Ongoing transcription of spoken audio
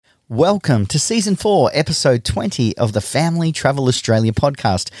Welcome to Season 4, Episode 20 of the Family Travel Australia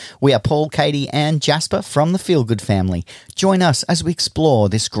podcast. We are Paul, Katie and Jasper from the Feel Good family. Join us as we explore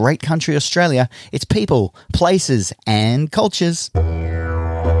this great country, Australia, its people, places and cultures.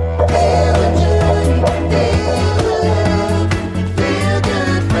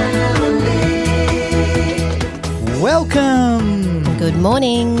 Welcome! Good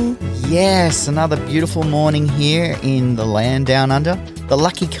morning. Yes, another beautiful morning here in the land down under. The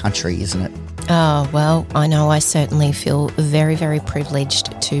lucky country, isn't it? Oh, well, I know I certainly feel very, very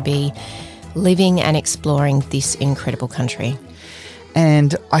privileged to be living and exploring this incredible country.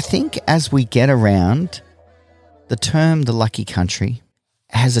 And I think as we get around, the term the lucky country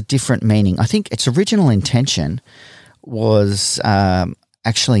has a different meaning. I think its original intention was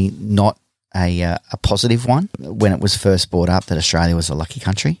actually not a positive one when it was first brought up that Australia was a lucky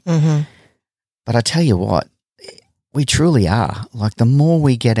country. Mm-hmm. But I tell you what, we truly are. Like, the more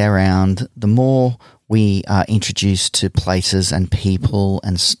we get around, the more we are introduced to places and people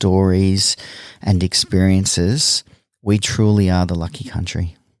and stories and experiences, we truly are the lucky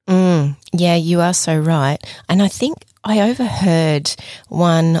country. Yeah, you are so right. And I think I overheard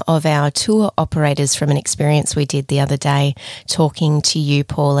one of our tour operators from an experience we did the other day talking to you,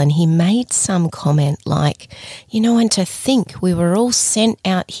 Paul, and he made some comment like, and to think we were all sent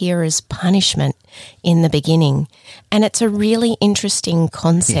out here as punishment in the beginning. And it's a really interesting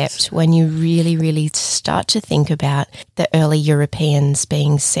concept when you really, really start to think about the early Europeans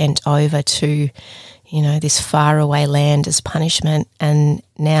being sent over to, this faraway land as punishment. And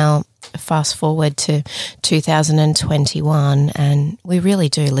now fast forward to 2021 and we really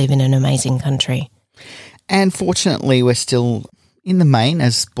do live in an amazing country. And fortunately, we're still, in the main,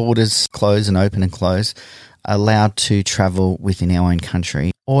 as borders close and open and close, allowed to travel within our own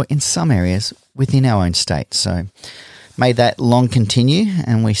country or in some areas within our own state. So may that long continue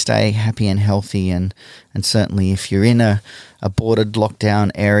and we stay happy and healthy. And certainly if you're in a bordered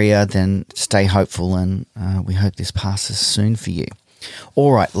lockdown area, then stay hopeful and we hope this passes soon for you.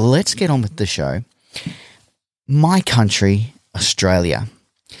 All right, let's get on with the show. My country, Australia.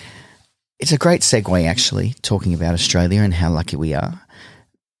 It's a great segue, actually, talking about Australia and how lucky we are.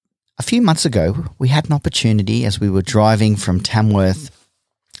 A few months ago, we had an opportunity as we were driving from Tamworth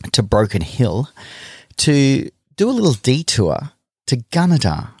to Broken Hill to do a little detour to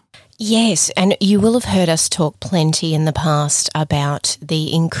Gunnedah. Yes, and you will have heard us talk plenty in the past about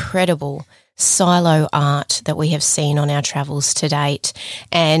the incredible silo art that we have seen on our travels to date,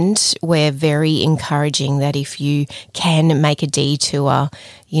 and we're very encouraging that if you can make a detour,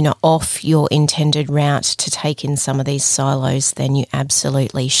 off your intended route to take in some of these silos, then you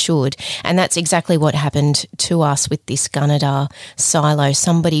absolutely should. And that's exactly what happened to us with this Gunnedah silo.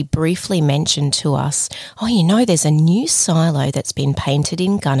 Somebody briefly mentioned to us, there's a new silo that's been painted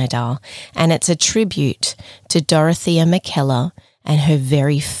in Gunnedah, and it's a tribute to Dorothea Mackellar and her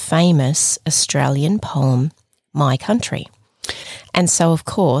very famous Australian poem, My Country. And so, of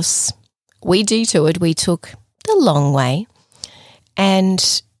course, we detoured, we took the long way,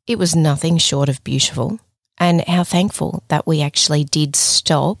 and it was nothing short of beautiful. And how thankful that we actually did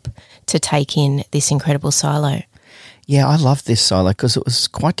stop to take in this incredible silo. Yeah, I love this silo because it was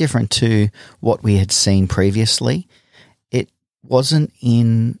quite different to what we had seen previously. It wasn't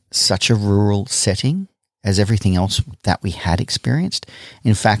in such a rural setting as everything else that we had experienced.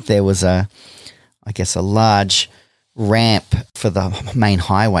 In fact, there was a large ramp for the main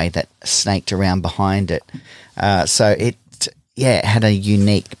highway that snaked around behind it. So it had a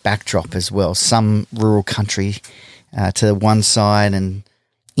unique backdrop as well. Some rural country to one side and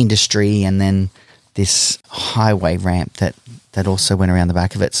industry, and then this highway ramp that also went around the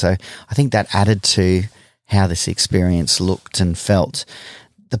back of it. So I think that added to how this experience looked and felt.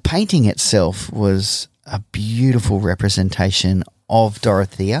 The painting itself was a beautiful representation of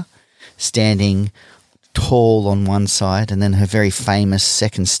Dorothea standing tall on one side, and then her very famous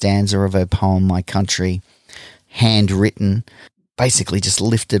second stanza of her poem, My Country, handwritten, basically just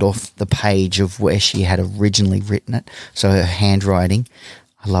lifted off the page of where she had originally written it. So her handwriting,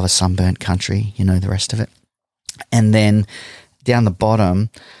 I love a sunburnt country, the rest of it. And then down the bottom,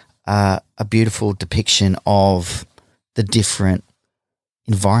 a beautiful depiction of the different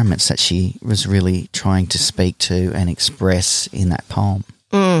environments that she was really trying to speak to and express in that poem.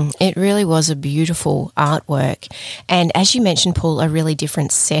 It really was a beautiful artwork. And as you mentioned, Paul, a really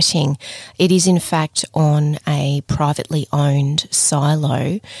different setting. It is in fact on a privately owned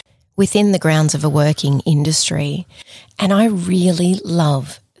silo within the grounds of a working industry. And I really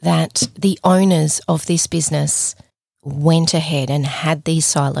love that the owners of this business went ahead and had these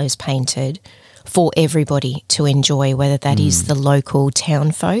silos painted for everybody to enjoy, whether that is the local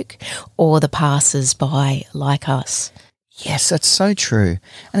town folk or the passers-by like us. Yes, that's so true.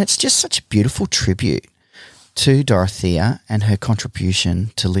 And it's just such a beautiful tribute to Dorothea and her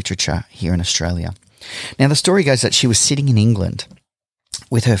contribution to literature here in Australia. Now, the story goes that she was sitting in England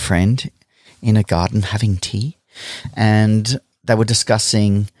with her friend in a garden having tea, and they were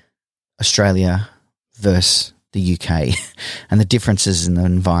discussing Australia versus the UK and the differences in the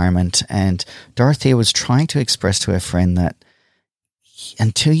environment. And Dorothea was trying to express to her friend that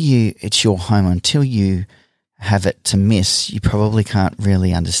it's your home, until you have it to miss, you probably can't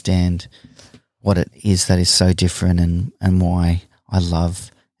really understand what it is that is so different and why I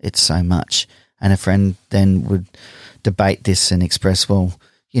love it so much. And a friend then would debate this and express, well,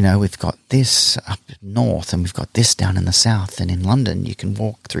 you know, we've got this up north and we've got this down in the south, and in London you can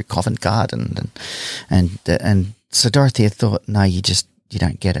walk through Covent Garden. And so Dorothea thought, no, you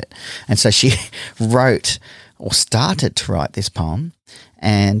don't get it. And so she started to write this poem,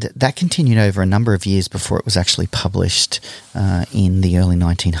 and that continued over a number of years before it was actually published in the early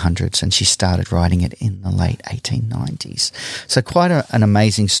 1900s, and she started writing it in the late 1890s. So quite an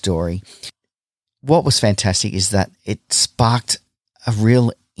amazing story. What was fantastic is that it sparked a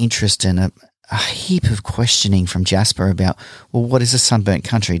real interest and a heap of questioning from Jasper about, well, what is a sunburnt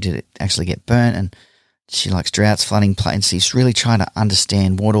country? Did it actually get burnt? And she likes droughts, flooding, plains. She's really trying to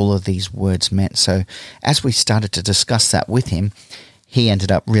understand what all of these words meant. So as we started to discuss that with him, he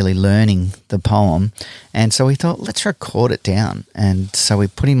ended up really learning the poem. And so we thought, let's record it down. And so we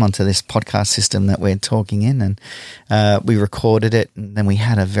put him onto this podcast system that we're talking in, and we recorded it. And then we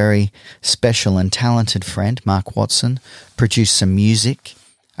had a very special and talented friend, Mark Watson, produce some music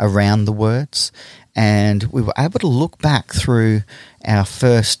around the words. And we were able to look back through our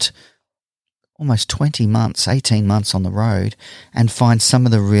first almost 20 months, 18 months on the road, and find some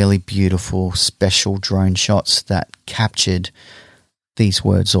of the really beautiful, special drone shots that captured these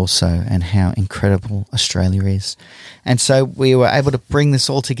words also, and how incredible Australia is. And so we were able to bring this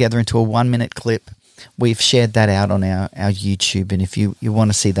all together into a 1-minute clip. We've shared that out on our YouTube, and if you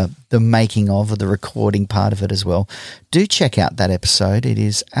want to see the making of, or the recording part of it as well, do check out that episode. It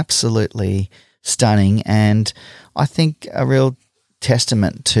is absolutely stunning, and I think a real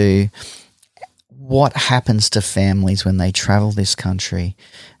testament to what happens to families when they travel this country,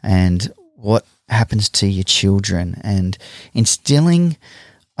 and what happens to your children, and instilling,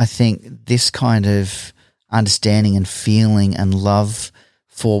 I think, this kind of understanding and feeling and love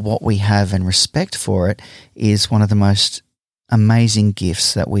for what we have and respect for it is one of the most amazing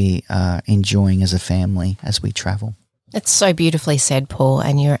gifts that we are enjoying as a family as we travel. It's so beautifully said, Paul,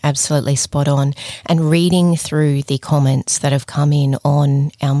 and you're absolutely spot on. And reading through the comments that have come in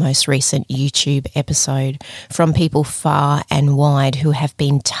on our most recent YouTube episode from people far and wide who have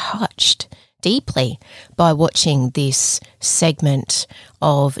been touched deeply by watching this segment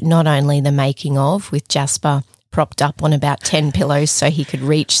of not only the making of, with Jasper propped up on about 10 pillows so he could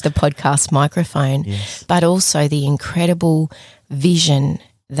reach the podcast microphone, yes, but also the incredible vision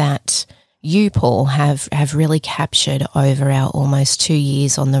that you, Paul, have really captured over our almost 2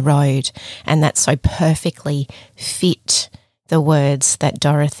 years on the road, and that so perfectly fit the words that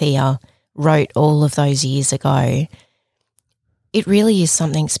Dorothea wrote all of those years ago. It really is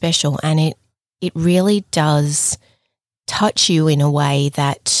something special, and it really does touch you in a way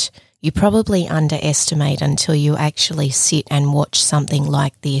that you probably underestimate until you actually sit and watch something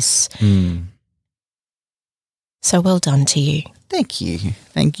like this. So well done to you. Thank you.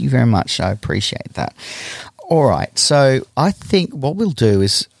 Thank you very much. I appreciate that. All right. So I think what we'll do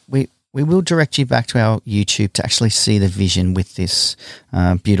is we will direct you back to our YouTube to actually see the vision with this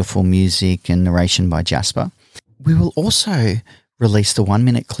beautiful music and narration by Jasper. We will also release the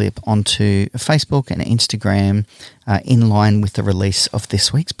 1-minute clip onto Facebook and Instagram in line with the release of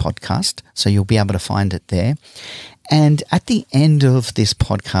this week's podcast. So you'll be able to find it there. And at the end of this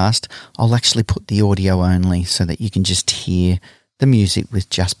podcast, I'll actually put the audio only so that you can just hear the music with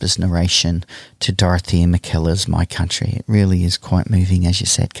Jasper's narration to Dorothea Mackellar's My Country. It really is quite moving, as you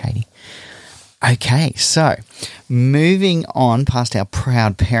said, Katie. Okay, so moving on past our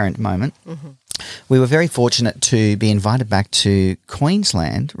proud parent moment, we were very fortunate to be invited back to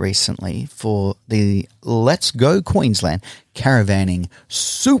Queensland recently for the Let's Go Queensland Caravanning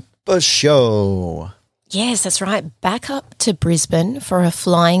Super Show. Yes, that's right. Back up to Brisbane for a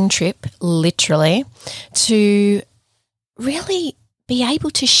flying trip, literally, to really be able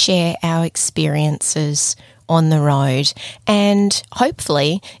to share our experiences on the road and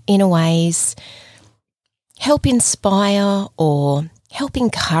hopefully, in a ways, help inspire or help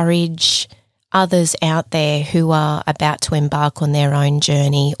encourage others out there who are about to embark on their own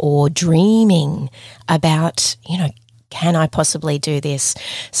journey or dreaming about, can I possibly do this?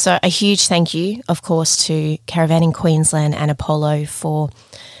 So a huge thank you, of course, to Caravanning Queensland and Apollo for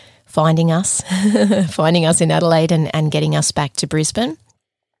finding us in Adelaide and getting us back to Brisbane.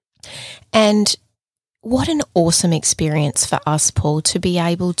 And what an awesome experience for us, Paul, to be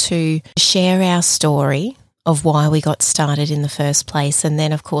able to share our story of why we got started in the first place, and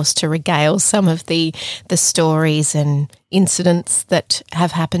then, of course, to regale some of the stories and incidents that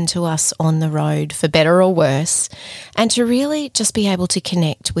have happened to us on the road, for better or worse, and to really just be able to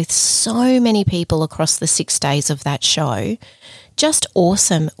connect with so many people across the 6 days of that show. Just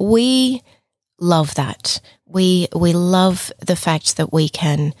awesome. We love that. We love the fact that we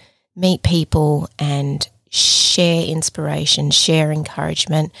can meet people and share inspiration, share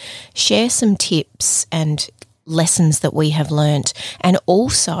encouragement, share some tips and lessons that we have learnt. And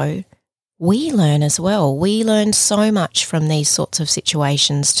also, we learn as well. We learn so much from these sorts of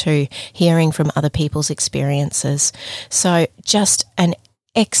situations too, hearing from other people's experiences. So just an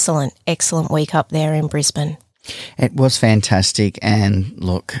excellent, excellent week up there in Brisbane. It was fantastic. And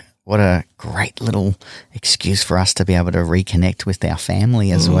look, what a great little excuse for us to be able to reconnect with our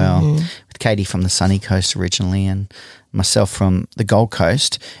family as well. With Katie from the sunny coast originally and myself from the Gold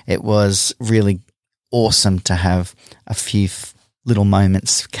Coast, it was really awesome to have a few little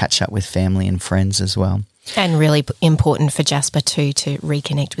moments catch up with family and friends as well. And really important for Jasper too to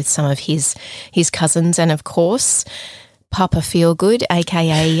reconnect with some of his cousins, and of course Papa Feelgood,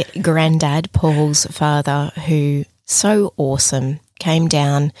 aka Grandad, Paul's father, who so awesome, came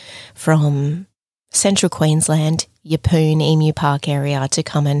down from Central Queensland, Yeppoon, Emu Park area to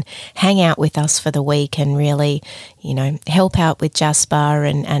come and hang out with us for the week and really, help out with Jasper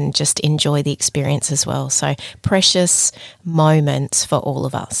and just enjoy the experience as well. So precious moments for all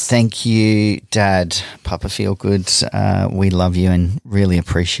of us. Thank you, Dad, Papa Feelgood. We love you and really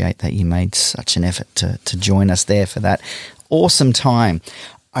appreciate that you made such an effort to join us there for that awesome time.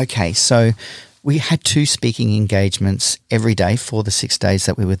 Okay, so we had 2 speaking engagements every day for the 6 days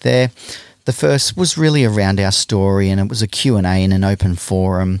that we were there. The first was really around our story, and it was a Q&A in an open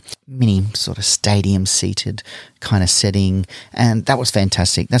forum, mini sort of stadium-seated kind of setting, and that was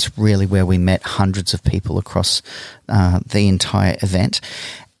fantastic. That's really where we met hundreds of people across the entire event.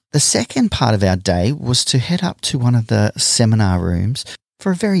 The second part of our day was to head up to one of the seminar rooms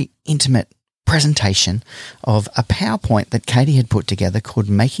for a very intimate presentation of a PowerPoint that Katie had put together called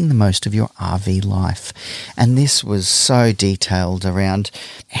Making the Most of Your RV Life. And this was so detailed around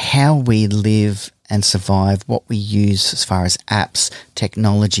how we live and survive, what we use as far as apps,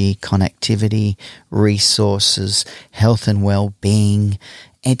 technology, connectivity, resources, health and well-being,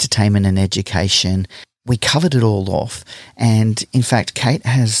 entertainment and education. We covered it all off, and in fact Kate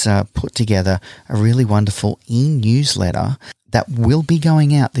has put together a really wonderful e-newsletter that will be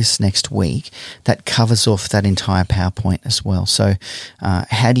going out this next week that covers off that entire PowerPoint as well. So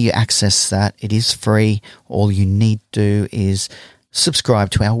how do you access that? It is free. All you need to do is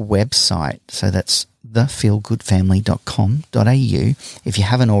subscribe to our website. So that's thefeelgoodfamily.com.au if you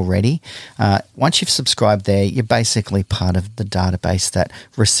haven't already. Once you've subscribed there, you're basically part of the database that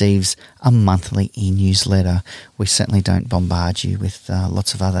receives a monthly e-newsletter. We certainly don't bombard you with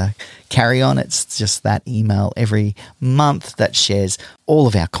lots of other carry-on. It's just that email every month that shares all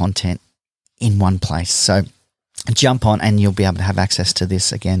of our content in one place. So jump on and you'll be able to have access to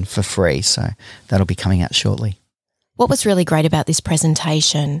this again for free. So that'll be coming out shortly. What was really great about this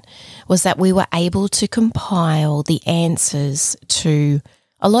presentation was that we were able to compile the answers to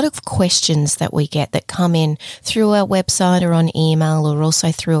a lot of questions that we get that come in through our website or on email or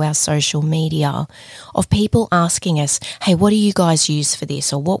also through our social media of people asking us, hey, what do you guys use for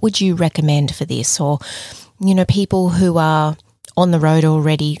this? Or what would you recommend for this? Or, people who are on the road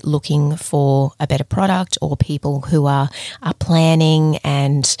already looking for a better product, or people who are planning.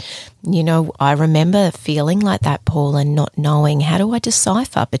 And, I remember feeling like that, Paul, and not knowing, how do I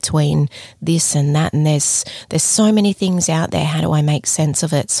decipher between this and that? And there's so many things out there. How do I make sense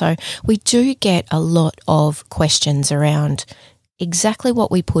of it? So we do get a lot of questions around exactly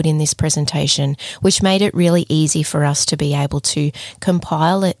what we put in this presentation, which made it really easy for us to be able to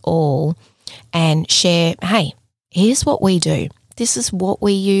compile it all and share, hey, here's what we do. This is what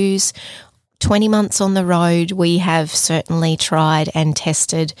we use. 20 months on the road, we have certainly tried and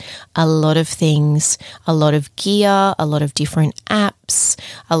tested a lot of things, a lot of gear, a lot of different apps,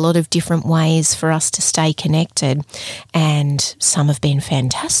 a lot of different ways for us to stay connected. And some have been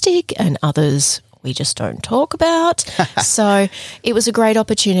fantastic and others we just don't talk about. So it was a great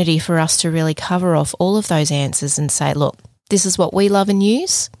opportunity for us to really cover off all of those answers and say, look, this is what we love and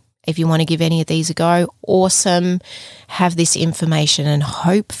use. if you want to give any of these a go, awesome. Have this information and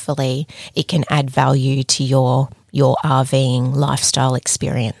hopefully it can add value to your RVing lifestyle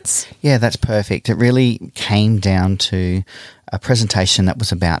experience. Yeah, that's perfect. It really came down to a presentation that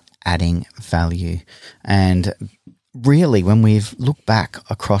was about adding value. And really, when we've looked back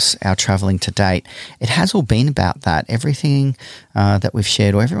across our travelling to date, it has all been about that. Everything that we've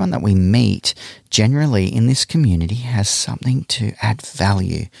shared, or everyone that we meet generally in this community, has something to add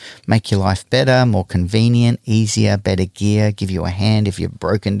value, make your life better, more convenient, easier, better gear, give you a hand if you're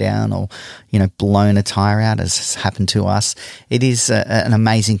broken down or, blown a tyre out, as has happened to us. It is an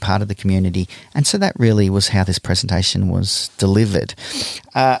amazing part of the community. And so that really was how this presentation was delivered.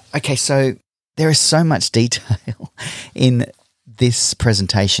 Okay, so there is so much detail in this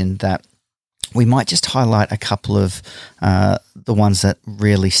presentation that we might just highlight a couple of the ones that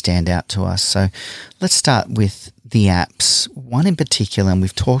really stand out to us. So let's start with the apps. One in particular, and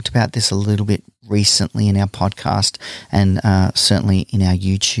we've talked about this a little bit recently in our podcast and certainly in our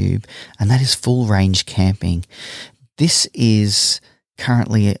YouTube, and that is Full Range Camping. This is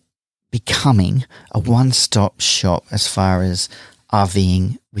currently becoming a one-stop shop as far as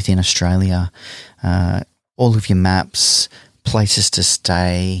RVing within Australia. All of your maps, places to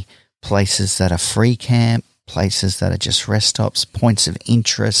stay, places that are free camp, places that are just rest stops, points of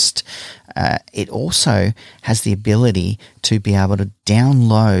interest. It also has the ability to be able to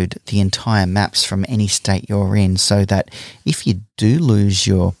download the entire maps from any state you're in, so that if you do lose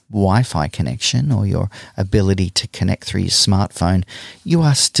your Wi-Fi connection or your ability to connect through your smartphone, you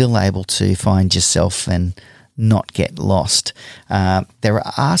are still able to find yourself and not get lost. There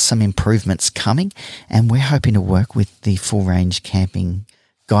are some improvements coming, and we're hoping to work with the Full Range Camping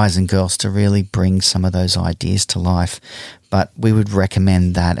guys and girls to really bring some of those ideas to life. But we would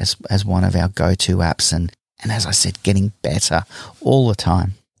recommend that as one of our go-to apps, and as I said, getting better all the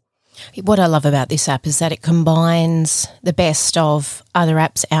time. What I love about this app is that it combines the best of other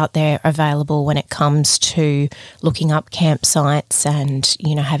apps out there available when it comes to looking up campsites and,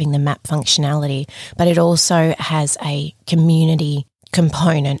 having the map functionality. But it also has a community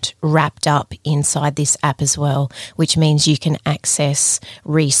component wrapped up inside this app as well, which means you can access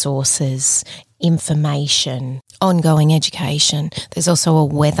resources, information, ongoing education. There's also a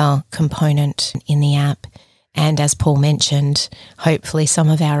weather component in the app. And as Paul mentioned, hopefully some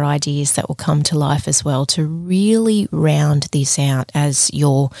of our ideas that will come to life as well to really round this out as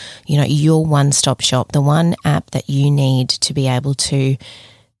your one-stop shop, the one app that you need to be able to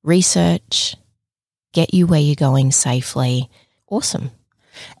research, get you where you're going safely. Awesome.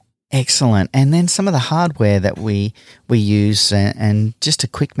 Excellent. And then some of the hardware that we use, and just a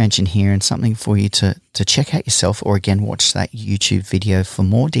quick mention here and something for you to check out yourself, or again, watch that YouTube video for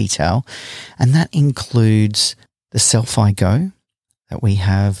more detail. And that includes the Selfie Go that we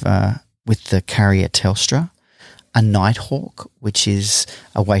have with the carrier Telstra, a Nighthawk, which is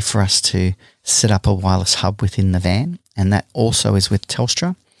a way for us to set up a wireless hub within the van, and that also is with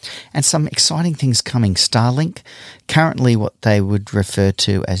Telstra. And some exciting things coming. Starlink, currently what they would refer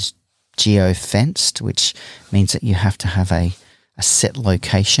to as geo-fenced, which means that you have to have a set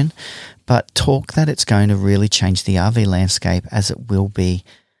location, but talk that it's going to really change the RV landscape, as it will be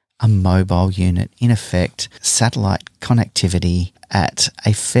a mobile unit. In effect, satellite connectivity at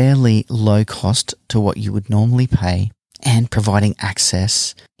a fairly low cost to what you would normally pay, and providing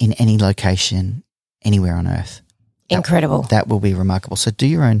access in any location anywhere on Earth. Incredible. That will be remarkable. So do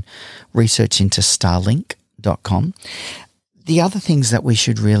your own research into starlink.com. The other things that we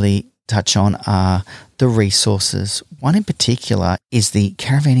should really touch on are the resources. One in particular is the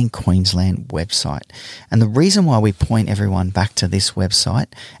Caravanning Queensland website. And the reason why we point everyone back to this website,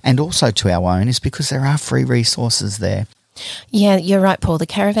 and also to our own, is because there are free resources there. Yeah, you're right, Paul. The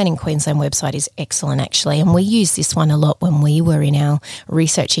Caravanning Queensland website is excellent, actually, and we use this one a lot when we were in our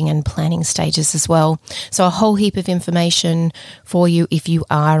researching and planning stages as well. So a whole heap of information for you if you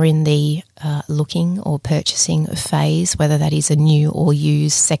are in the looking or purchasing phase, whether that is a new or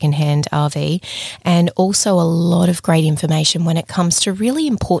used secondhand RV, and also a lot of great information when it comes to really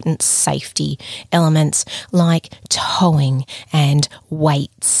important safety elements like towing and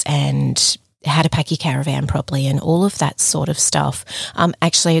weights and how to pack your caravan properly and all of that sort of stuff.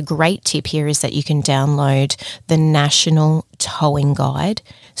 Actually, a great tip here is that you can download the National Towing Guide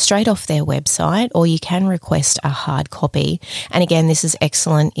straight off their website, or you can request a hard copy. And again, this is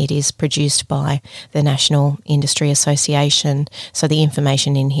excellent. It is produced by the National Industry Association, so the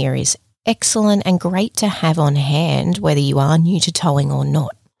information in here is excellent and great to have on hand, whether you are new to towing or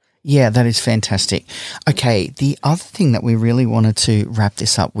not. Yeah, that is fantastic. Okay, the other thing that we really wanted to wrap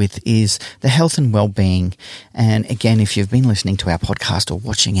this up with is the health and well-being. And again, if you've been listening to our podcast or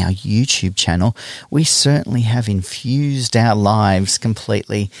watching our YouTube channel, we certainly have infused our lives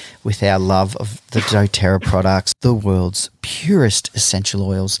completely with our love of the doTERRA products, the world's purest essential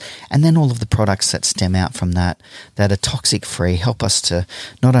oils, and then all of the products that stem out from that are toxic-free, help us to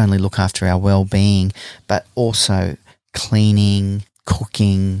not only look after our well-being, but also cleaning,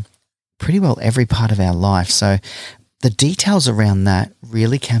 cooking, pretty well every part of our life. So the details around that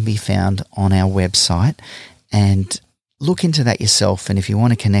really can be found on our website, and look into that yourself. And if you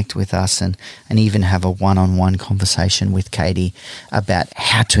want to connect with us and even have a one-on-one conversation with Katie about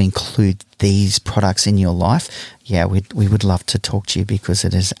how to include these products in your life, yeah, we would love to talk to you, because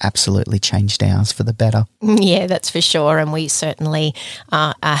it has absolutely changed ours for the better. Yeah, that's for sure. And we certainly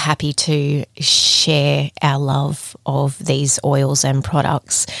are happy to share our love of these oils and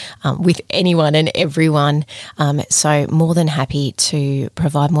products with anyone and everyone. So more than happy to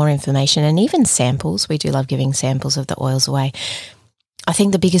provide more information and even samples. We do love giving samples of the oils away. I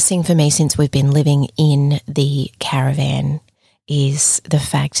think the biggest thing for me since we've been living in the caravan is the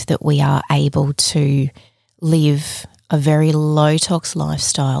fact that we are able to live a very low tox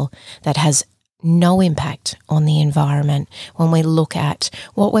lifestyle that has no impact on the environment. When we look at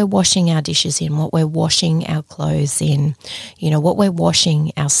what we're washing our dishes in, what we're washing our clothes in, what we're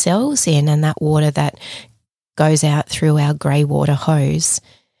washing ourselves in, and that water that goes out through our grey water hose,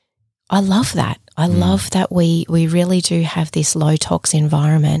 I love that. I love that we really do have this low tox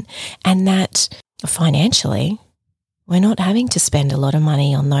environment, and that financially we're not having to spend a lot of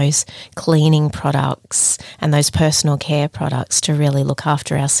money on those cleaning products and those personal care products to really look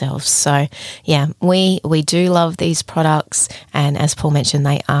after ourselves. So, yeah, we do love these products, and as Paul mentioned,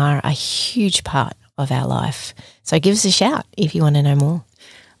 they are a huge part of our life. So give us a shout if you want to know more.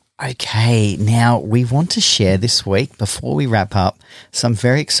 Okay, now we want to share this week, before we wrap up, some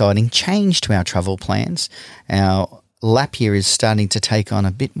very exciting change to our travel plans. Our lap year is starting to take on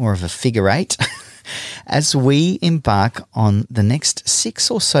a bit more of a figure eight. As we embark on the next 6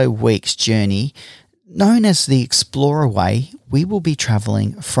 or so weeks journey, known as the Explorer Way, we will be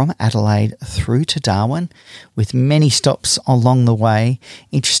travelling from Adelaide through to Darwin, with many stops along the way,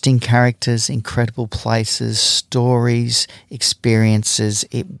 interesting characters, incredible places, stories, experiences.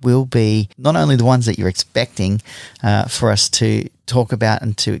 It will be not only the ones that you're expecting for us to talk about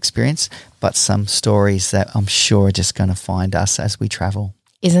and to experience, but some stories that I'm sure are just going to find us as we travel.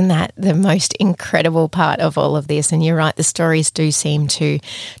 Isn't that the most incredible part of all of this? And you're right, the stories do seem to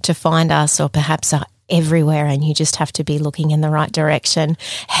find us, or perhaps are everywhere, and you just have to be looking in the right direction.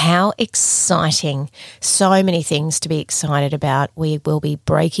 How exciting. So many things to be excited about. We will be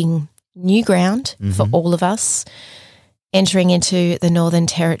breaking new ground for all of us, entering into the Northern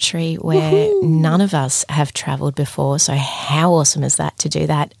Territory where none of us have travelled before. So how awesome is that to do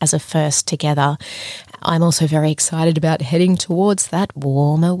that as a first together? I'm also very excited about heading towards that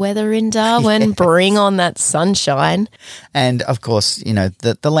warmer weather in Darwin. Yes. Bring on that sunshine. And, of course,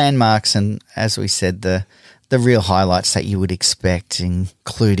 the landmarks and, as we said, the real highlights that you would expect,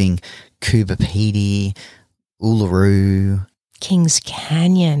 including Coober Pedy, Uluru, Kings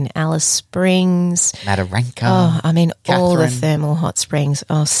Canyon, Alice Springs, Mataranka. Oh, I mean, Catherine. All the thermal hot springs.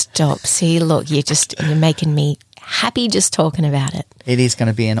 Oh, stop. See, look, you're making me happy just talking about it. It is going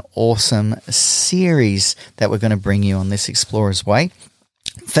to be an awesome series that we're going to bring you on this Explorer's Way.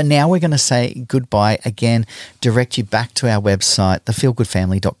 For now, we're going to say goodbye again, direct you back to our website,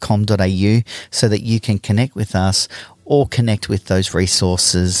 thefeelgoodfamily.com.au, so that you can connect with us or connect with those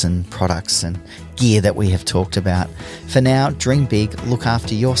resources and products and gear that we have talked about. For now, dream big, look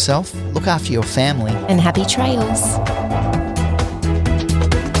after yourself, look after your family. And happy trails.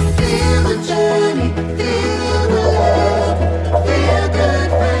 Feel the journey, feel the love, feel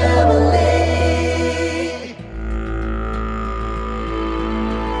good family.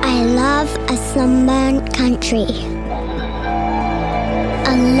 I love a sunburned country,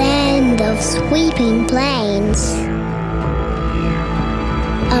 a land of sweeping plains,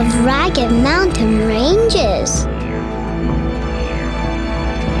 of ragged mountain ranges,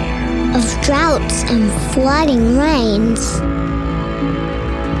 of droughts and flooding rains.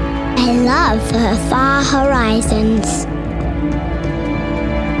 I love her far horizons.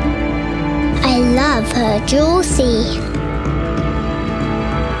 I love her jewel sea,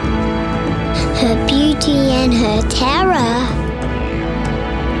 her beauty and her terror.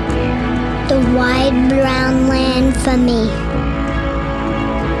 The wide brown land for me,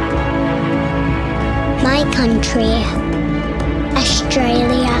 my country,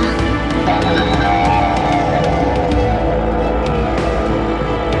 Australia.